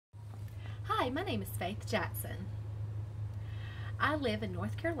Hi, my name is Faith Jackson. I live in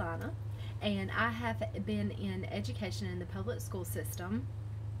North Carolina and I have been in education in the public school system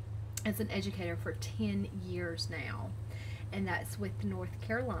as an educator for 10 years now, and that's with North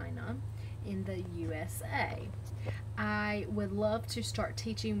Carolina in the USA. I would love to start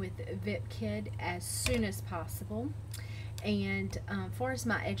teaching with VIPKid as soon as possible. And far as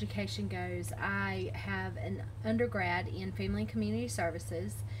my education goes, I have an undergrad in Family and Community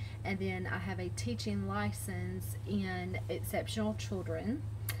Services, and then I have a teaching license in Exceptional Children,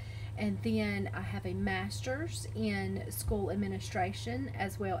 and then I have a master's in school administration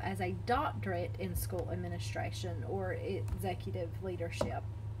as well as a doctorate in school administration or executive leadership.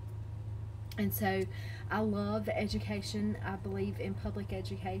 And so I love education. I believe in public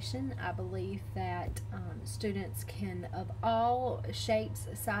education. I believe that students can, of all shapes,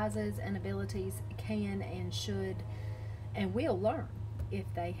 sizes, and abilities, can and should and will learn if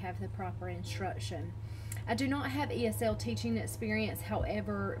they have the proper instruction. I do not have ESL teaching experience.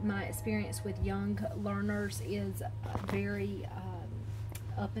 However, my experience with young learners is very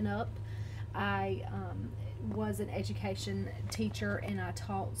up and up. I was an education teacher and I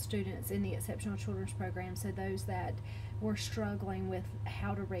taught students in the Exceptional Children's Program, so those that were struggling with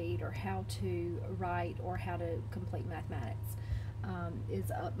how to read or how to write or how to complete mathematics is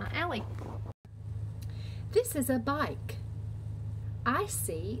up my alley. This is a bike. I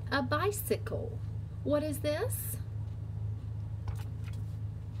see a bicycle. What is this?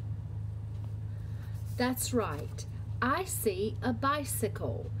 That's right. I see a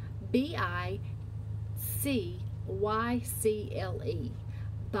bicycle. B-I-C-Y-C-L-E.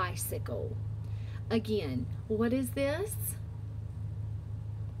 Bicycle. Again, what is this?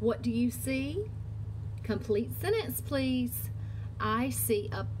 What do you see? Complete sentence, please. I see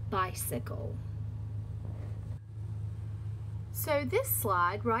a bicycle. So this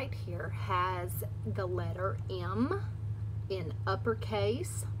slide right here has the letter M in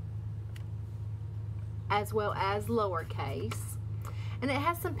uppercase as well as lowercase. And it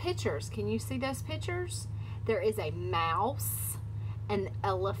has some pictures. Can you see those pictures? There is a mouse, an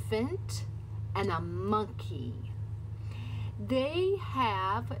elephant, and a monkey. They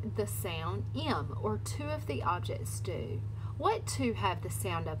have the sound M, or two of the objects do. What two have the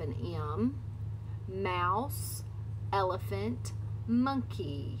sound of an M? Mouse, elephant,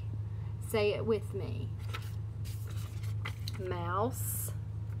 monkey. Say it with me. Mouse,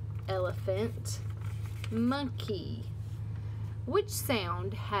 elephant, monkey. Which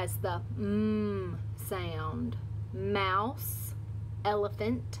sound has the M sound? Mouse,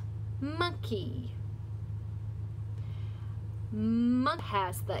 elephant, monkey. Monkey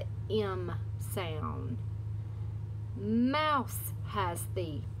has the M sound. Mouse has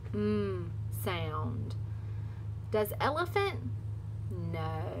the M sound. Does elephant?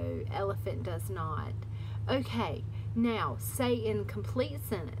 No, elephant does not. Okay, now say in complete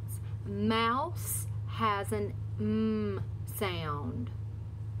sentence. Mouse has an M sound.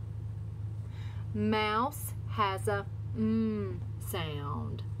 Mouse has a M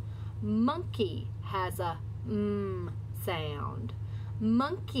sound. Monkey has a M sound.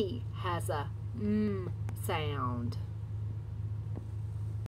 Monkey has a M sound.